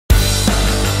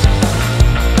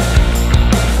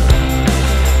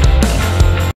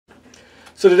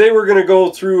So today we're going to go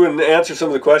through and answer some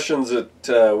of the questions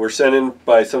that were sent in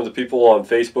by some of the people on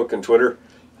Facebook and Twitter.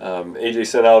 AJ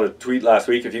sent out a tweet last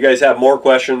week. If you guys have more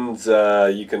questions,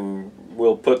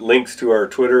 we'll put links to our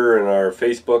Twitter and our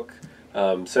Facebook.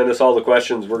 Send us all the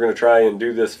questions. We're going to try and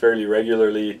do this fairly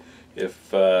regularly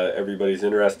if everybody's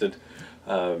interested.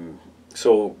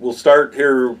 So we'll start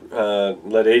here.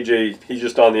 Let AJ, he's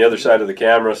just on the other side of the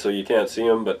camera so you can't see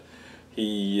him, but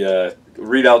he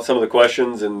read out some of the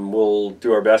questions and we'll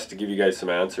do our best to give you guys some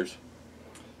answers.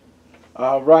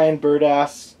 Ryan Bird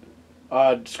asks,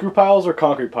 screw piles or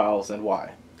concrete piles, and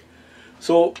why?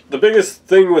 So the biggest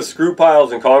thing with screw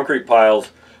piles and concrete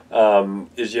piles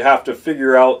is you have to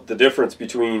figure out the difference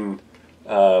between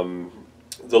the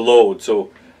load.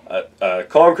 So a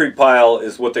concrete pile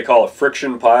is what they call a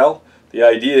friction pile. The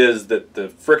idea is that the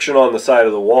friction on the side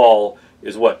of the wall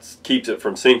is what keeps it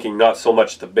from sinking, not so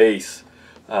much the base.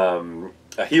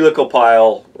 A helical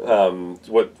pile,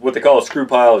 what they call a screw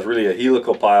pile, is really a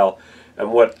helical pile,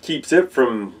 and what keeps it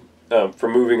from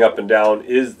moving up and down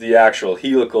is the actual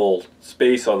helical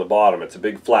space on the bottom. It's a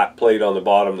big flat plate on the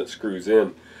bottom that screws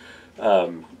in.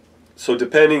 So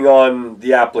depending on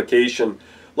the application,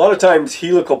 a lot of times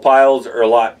helical piles are a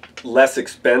lot less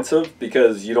expensive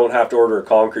because you don't have to order a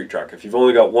concrete truck. If you've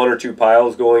only got one or two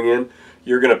piles going in,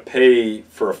 you're going to pay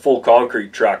for a full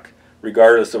concrete truck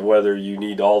regardless of whether you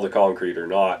need all the concrete or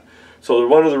not. So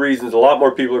one of the reasons a lot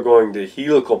more people are going to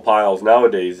helical piles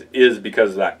nowadays is because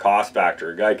of that cost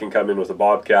factor. A guy can come in with a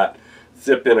Bobcat,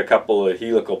 zip in a couple of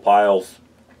helical piles,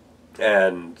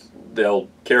 and they'll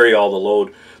carry all the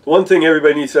load. The one thing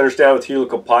everybody needs to understand with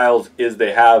helical piles is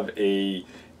they have a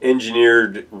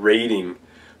engineered rating.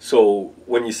 So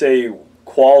when you say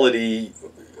quality,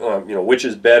 which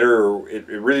is better, it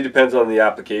really depends on the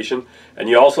application. And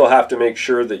you also have to make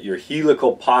sure that your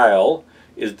helical pile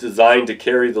is designed to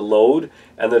carry the load,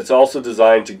 and that it's also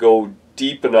designed to go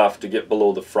deep enough to get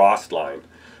below the frost line.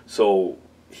 So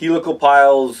helical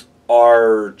piles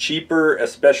are cheaper,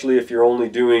 especially if you're only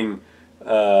doing 2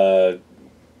 or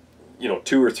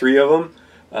 3 of them.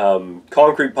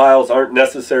 Concrete piles aren't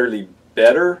necessarily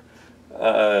better.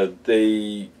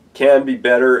 They can be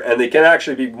better, and they can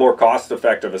actually be more cost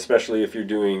effective, especially if you're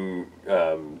doing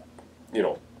 10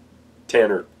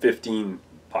 or 15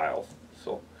 piles.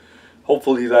 So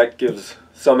hopefully that gives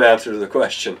some answer to the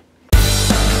question.